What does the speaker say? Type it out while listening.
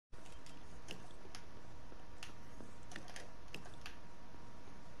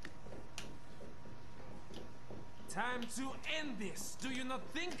Time to end this, do you not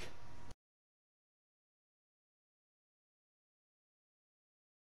think?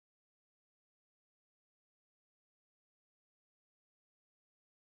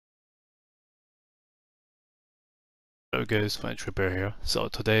 Hello guys, French Repair here. So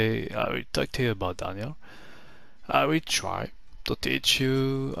today I will talk to you about Daniel. I will try to teach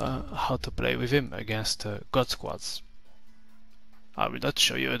you how to play with him against God Squads. I will not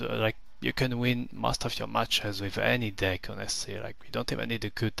show you like you can win most of your matches with any deck, honestly. Like you don't even need a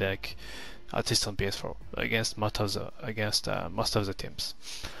good deck, at least on PS4, against most of the teams.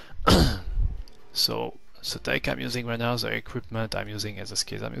 So the deck I'm using right now, the equipment I'm using, and the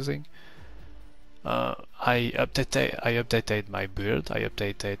skills I'm using. I updated my build. I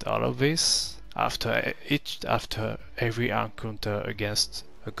updated all of this after every encounter against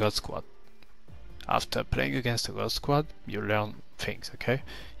a god squad. After playing against a god squad, you learn things. Okay,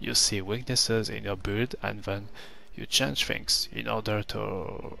 you see weaknesses in your build, and then you change things in order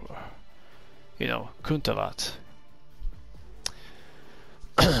to, counter that.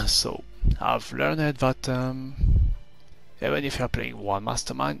 So I've learned that even if you're playing one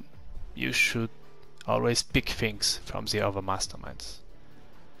mastermind, you should always pick things from the other masterminds.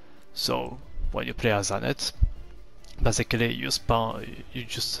 So when you play as Annette, basically you just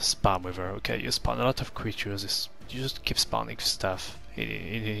spam with her. Okay, you spawn a lot of creatures. You just keep spawning stuff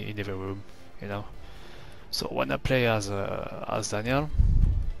in every room, you know. So when I play as Daniel,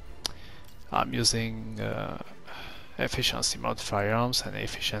 I'm using efficiency mode firearms and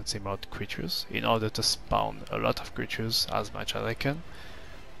efficiency mode creatures in order to spawn a lot of creatures as much as I can,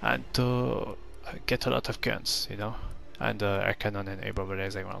 and to get a lot of guns, you know, and air cannon and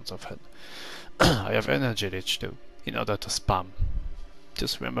immobilizing rounds of head. I have energy leech too, in order to spam.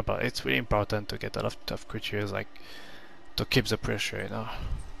 Just remember, it's really important to get a lot of creatures, like, to keep the pressure, you know.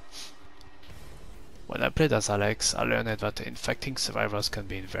 When I played as Alex, I learned that infecting survivors can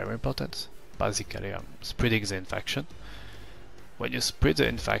be very important. Basically, spreading the infection. When you spread the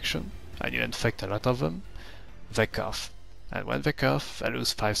infection, and you infect a lot of them, they cough. And when they cough, they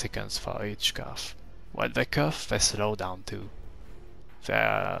lose 5 seconds for each cough. When they cough, they slow down too.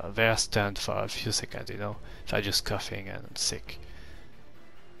 They're stunned for a few seconds, you know. They're just coughing and sick.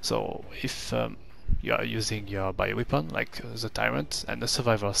 So if you are using your bioweapon, like the Tyrant, and the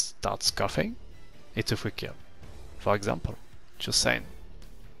survivor starts coughing, it's a free kill. For example, just saying.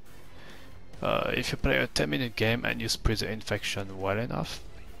 If you play a 10-minute game and you spread the infection well enough,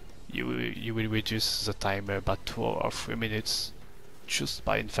 you will reduce the timer about 2 or 3 minutes just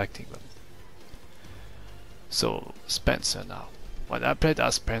by infecting them. So Spencer now. When I played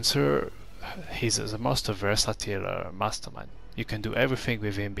as Spencer, he's the most versatile mastermind. You can do everything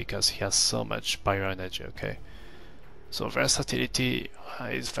with him because he has so much pyro energy, okay? So versatility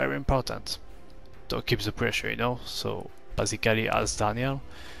is very important to keep the pressure, you know? So basically as Daniel,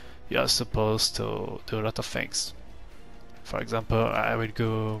 you are supposed to do a lot of things. For example, I will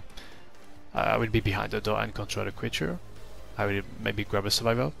be behind the door and control a creature. I will maybe grab a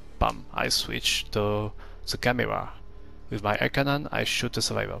survivor. Bam! I switch to the camera. With my air cannon, I shoot the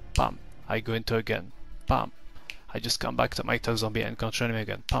survivor. Bam! I go into a gun. Bam! I just come back to my tough zombie and control him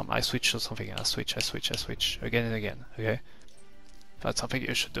again. Bam! I switch to something. I switch again and again. Okay? That's something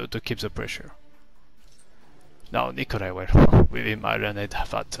you should do to keep the pressure. Now, Nikolai, well, with him I learned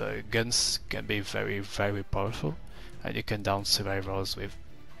that guns can be very, very powerful, and you can down survivors with.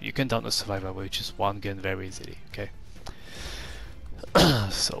 You can down a survivor with just one gun very easily, okay?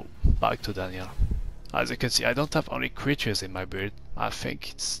 So, back to Daniel. As you can see, I don't have only creatures in my build. I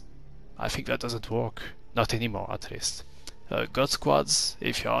think that doesn't work. Not anymore, at least. God squads,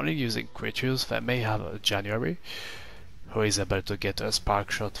 if you're only using creatures, they may have a January, who is able to get a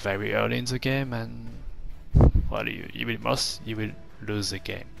spark shot very early in the game, and well, you will lose the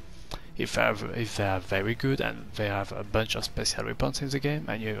game. If they are very good and they have a bunch of special weapons in the game,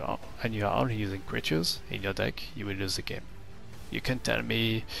 and you are only using creatures in your deck, you will lose the game. You can tell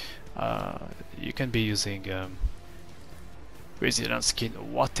me you can be using resilient skin,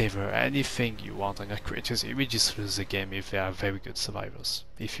 whatever, anything you want on your creatures. You will just lose the game if they are very good survivors,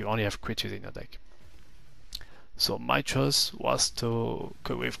 if you only have creatures in your deck. So my choice was to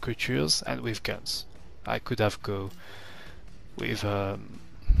go with creatures and with guns. I could have go with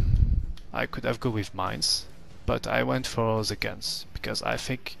mines, but I went for the guns because I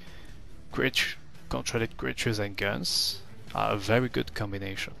think controlled creatures and guns are a very good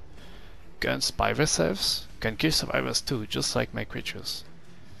combination. Guns by themselves can kill survivors too, just like my creatures.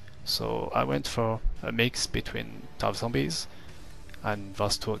 So I went for a mix between tough zombies and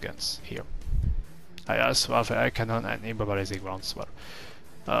those two guns here. I also have air cannon and immobilizing rounds as well.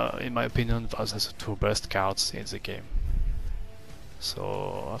 In my opinion, those are the two best cards in the game.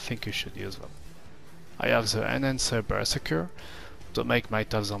 So I think you should use them. I have the Enhancer Berserker to make my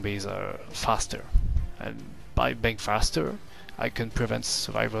tough zombies faster. And by being faster, I can prevent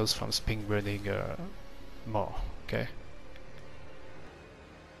survivors from speed running more, okay?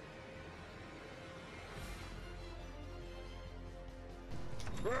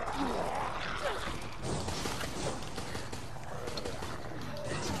 The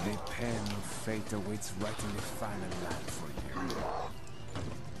pen of fate awaits right in the final line for you.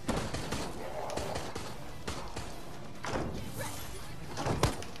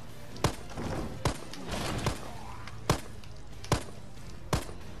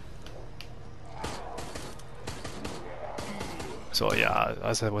 So yeah,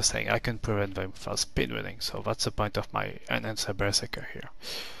 as I was saying, I can prevent them from speedrunning, so that's the point of my Enhancer Berserker here.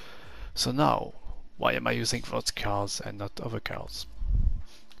 So now, why am I using those cards and not other cards?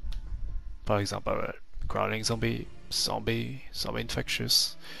 For example, Crawling Zombie, Zombie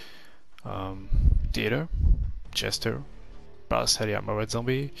Infectious, Theater, Jester, Parasite Armored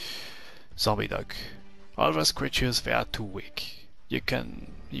Zombie, Zombie Dog. All those creatures, they are too weak. You can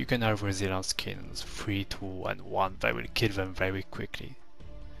have resilient skins 3, 2 and 1 that will kill them very quickly.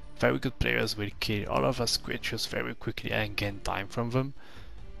 Very good players will kill all of those creatures very quickly and gain time from them,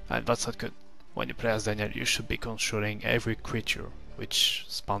 and that's not good. When you play as Daniel, you should be controlling every creature which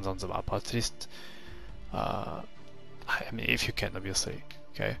spawns on the map, at least I mean if you can, obviously,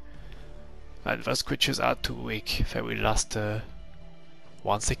 okay? And those creatures are too weak, they will last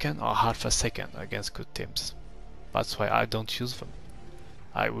 1 second or half a second against good teams. That's why I don't use them.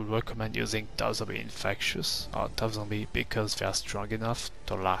 I would recommend using Tough Zombie Infectious or Tough Zombie because they are strong enough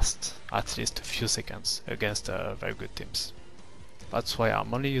to last at least a few seconds against very good teams. That's why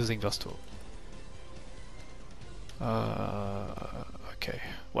I'm only using those two. Okay,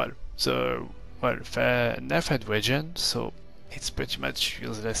 well, the nerfed regen, so it's pretty much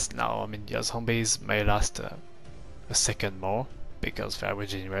useless now. I mean, your zombies may last a second more because they are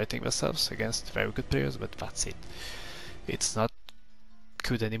regenerating themselves against very good players, but that's it. It's not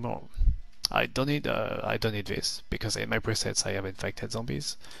good anymore. I don't need this because in my presets I have infected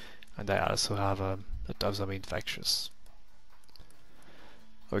zombies, and I also have a Tough Zombie Infectious.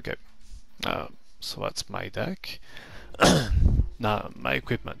 Okay, so that's my deck. Now my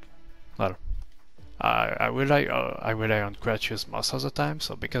equipment. Well, I rely on creatures most of the time,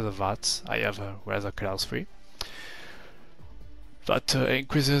 so because of that I have a Razor Claws 3. That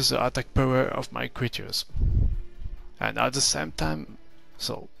increases the attack power of my creatures. And at the same time,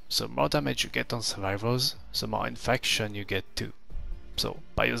 so the more damage you get on survivors, the more infection you get too. So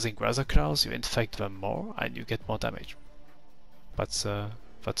by using Razor Claws, you infect them more and you get more damage. That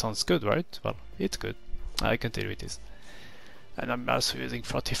sounds good, right? Well, it's good. I can tell you it is. And I'm also using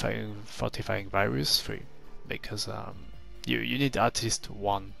fortifying virus 3 because you need at least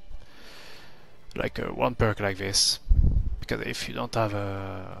one perk like this, because if you don't have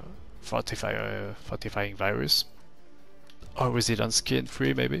a fortifying virus or resilient skin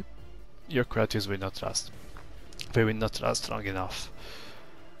 3 maybe, your creatures will not last. They will not last long enough.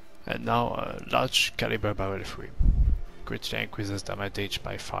 And now large caliber barrel 3 greatly increases damage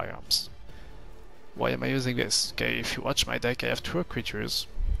by firearms. Why am I using this? Okay, if you watch my deck, I have 2 creatures.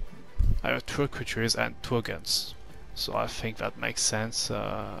 I have 2 creatures and 2 guns. So I think that makes sense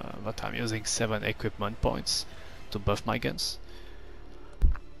that I'm using 7 equipment points to buff my guns.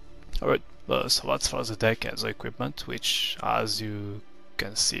 Alright, so that's for the deck and the equipment, which as you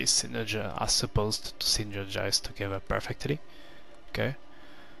can see are supposed to synergize together perfectly. Okay.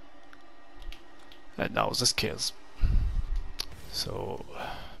 And now the skills. So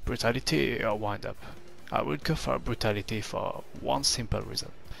brutality or wind up. I would go for brutality for one simple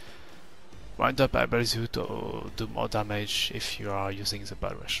reason. Wind up enables you to do more damage if you are using the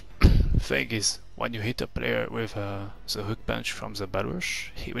Bell Rush. Thing is, when you hit a player with the hook punch from the Bell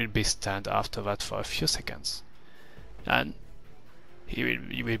Rush, he will be stunned after that for a few seconds. And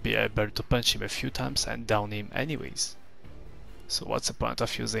you will be able to punch him a few times and down him anyways. So what's the point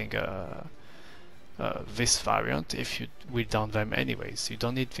of using this variant if you will down them anyways? You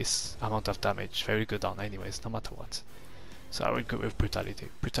don't need this amount of damage, they will go down anyways, no matter what. So I will go with brutality.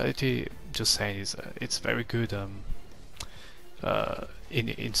 Brutality, just saying, is it's very good in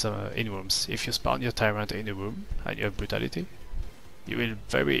rooms. If you spawn your tyrant in a room and you have brutality, you will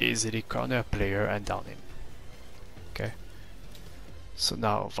very easily corner a player and down him. Okay. So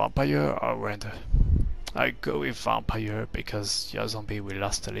now vampire or render. I go with vampire because your zombie will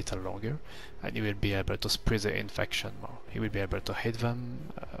last a little longer and you will be able to spread the infection more. You will be able to hit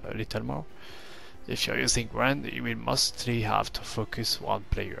them a little more If you're using Ren, you will mostly have to focus one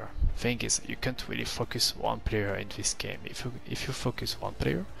player. Thing is, you can't really focus one player in this game. If you focus one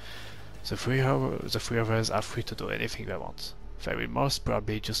player, the three others are free to do anything they want. They will most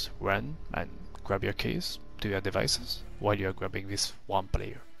probably just run and grab your keys to your devices while you're grabbing this one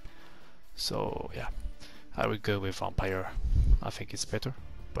player. So yeah, I would go with vampire. I think it's better,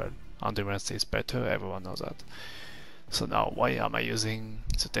 but endurance is better, everyone knows that. So now, why am I using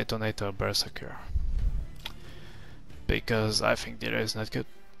the detonator berserker? Because I think dealer is not good.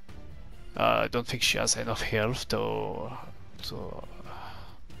 I don't think she has enough health to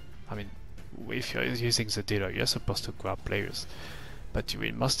I mean, if you're using the dealer, you're supposed to grab players, but you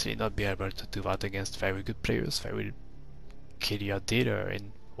will mostly not be able to do that against very good players. They will kill your dealer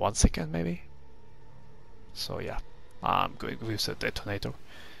in 1 second maybe. So yeah, I'm going with the detonator.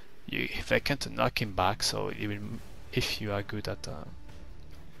 They can't knock him back, so you will, if you are good at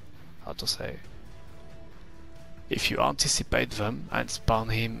how to say, if you anticipate them and spawn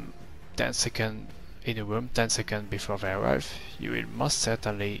him 10 seconds in a room, 10 seconds before they arrive, you will most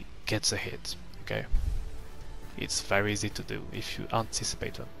certainly get the hit. Okay, it's very easy to do if you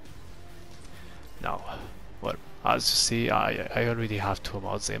anticipate them. Now, well, as you see, I already have 2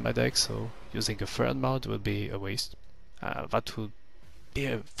 mods in my deck, so using a third mod will be a waste. That would be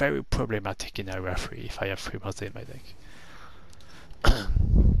very problematic in area 3 if I have 3 mods in my deck.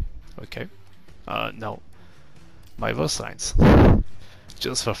 Okay, now my voice lines.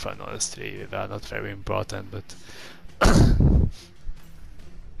 Just for fun, honestly, they are not very important, but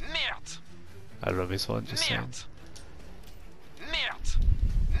Merde! I love this one, just saying. Merde!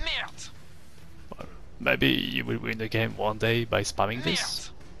 Merde! Well, maybe you will win the game one day by spamming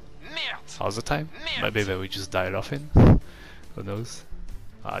this Merde! all the time. Merde. Maybe they will just die laughing. Who knows?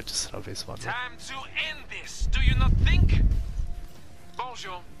 I just love this one. Time to end this, do you not think?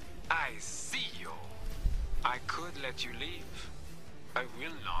 Bonjour. I see you. I could let you leave. I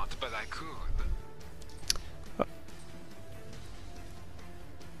will not, but I could.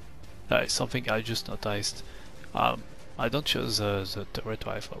 Something I just noticed. I don't use the turret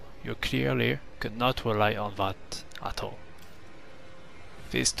rifle. You clearly cannot rely on that at all.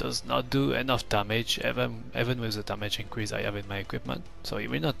 This does not do enough damage, even with the damage increase I have in my equipment, so it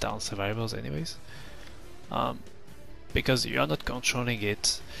will not down survivors anyways. Because you're not controlling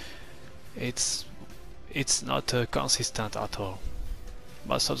it, it's not consistent at all.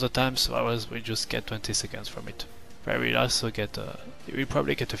 Most of the time survivors will just get 20 seconds from it. They will also get, you will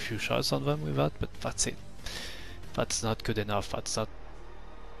probably get a few shots on them with that, but that's it. That's not good enough, that's not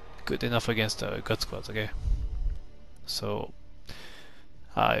good enough against God squads, okay? So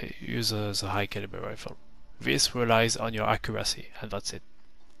I use the high caliber rifle. This relies on your accuracy, and that's it.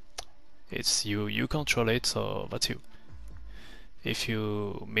 It's you control it, so that's you. If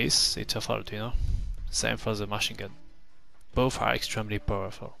you miss, it's your fault, you know? Same for the machine gun. Both are extremely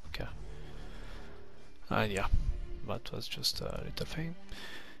powerful, okay? And yeah, that was just a little thing.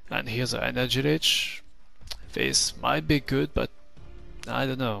 And here's the energy leech. This might be good, but I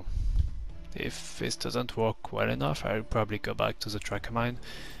don't know. If this doesn't work well enough, I'll probably go back to the tracker mine,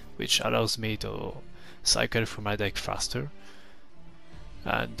 which allows me to cycle through my deck faster.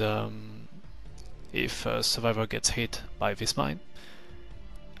 And if a survivor gets hit by this mine,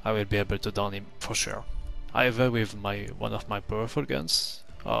 I will be able to down him for sure. Either with one of my powerful guns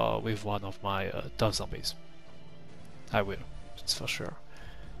or with one of my tough zombies. I will, it's for sure.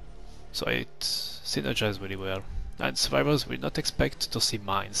 So it synergizes really well. And survivors will not expect to see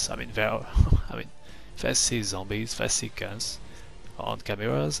mines. I mean, they see zombies, they see guns on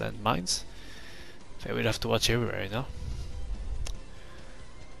cameras and mines. They will have to watch everywhere, you know.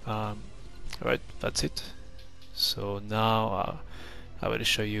 Alright, that's it. So now I will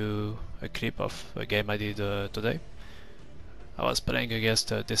show you a clip of a game I did today. I was playing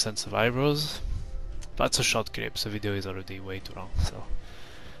against decent survivors. That's a short clip, the video is already way too long, so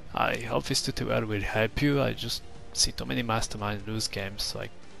I hope this tutorial will help you. I just see too many masterminds lose games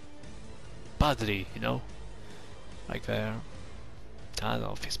like badly, you know, like I don't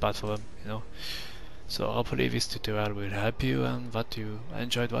know if it's bad for them, you know. So hopefully this tutorial will help you and that you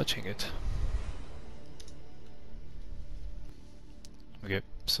enjoyed watching it. Okay,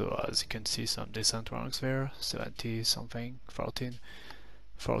 so as you can see, some decent ranks there, 70 something, 14,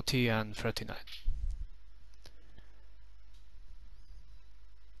 40 and 39.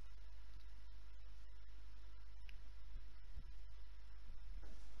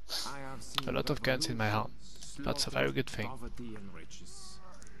 A lot of guns in my hand. That's a very good thing.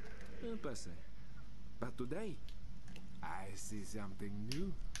 But today, I see something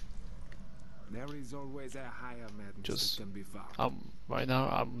new. There is always a higher madness Just that can be found. right now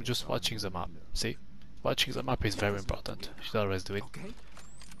I'm just watching the map. See, watching the map is very important. You should always do it. Okay?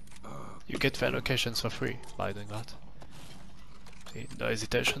 You get fair locations for free by doing that. See, no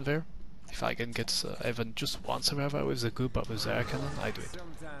hesitation there. If I can get even just one survivor with the goop or with the air cannon, I do it.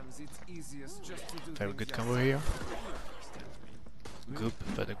 Sometimes it's easiest just to do Very things good combo yourself. here. Goop,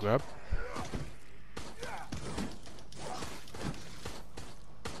 then a grab.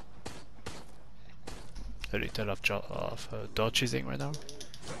 A little of door cheesing right now.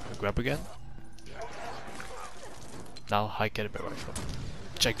 A grab again. Now high caliber rifle.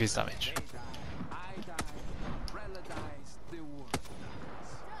 Check this damage.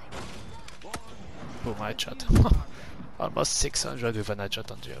 Boom, headshot. Almost 600 with an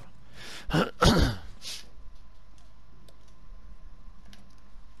headshot on Geo. How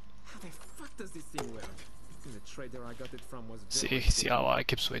the fuck does this thing work? The trader I got it from was See how I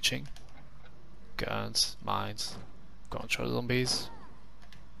keep switching? Guns, mines, control zombies.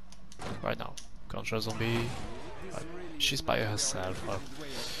 Right now, control zombie. She's by herself.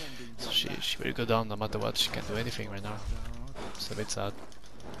 So she will go down no matter what. She can't do anything right now. It's a bit sad.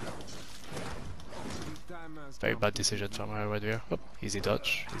 Very bad decision from her right there. Oh, easy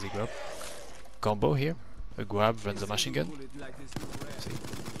dodge, easy grab. Combo here. A grab, runs the machine gun. See?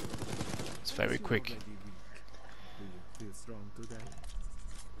 It's very quick.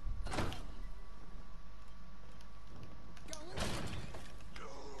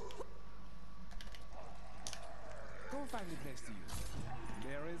 Go find a place to use.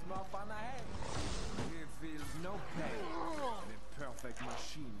 There is more fun ahead. It feels no pain. The perfect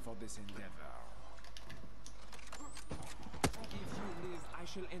machine for this endeavor. If you live, I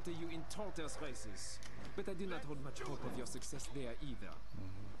shall enter you in Torter's races. But I do not hold much hope of your success there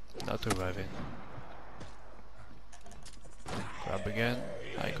either. Not arriving. Grab again.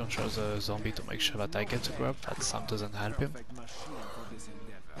 I control the zombie to make sure that I get the grab, that Sam doesn't help him. Perfect machine for this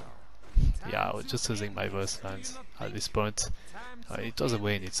endeavor. Yeah, I was just using my voice lines at this point. It was a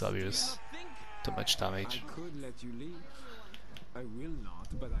win, it's obvious. Too much damage. I could let you leave. I will not,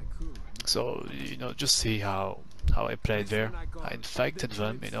 but I could. So, you know, just see how I played there. I infected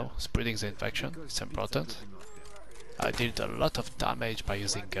them, you know, spreading the infection, it's important. I did a lot of damage by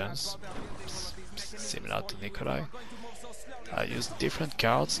using guns, similar to Nikolai. I used different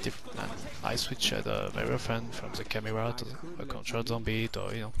cards, and I switched very often from the camera to a control zombie to,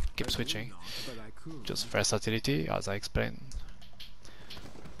 you know, keep switching. Just versatility, as I explained.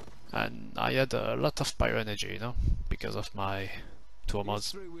 And I had a lot of pyro energy, you know, because of my tour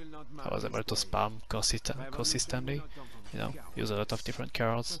mods. I was able to spam consistently, you know, use a lot of different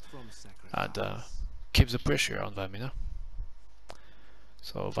cards and keep the pressure on them, you know.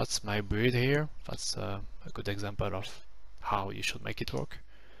 So that's my build here. That's a good example of how you should make it work.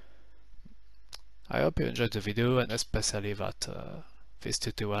 I hope you enjoyed the video, and especially that this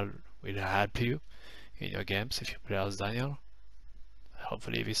tutorial will help you in your games if you play as Daniel.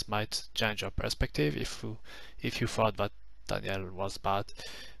 Hopefully this might change your perspective. If you thought that Daniel was bad,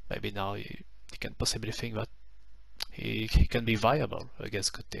 maybe now you can possibly think that he can be viable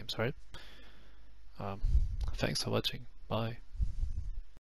against good teams, right? Thanks for watching. Bye.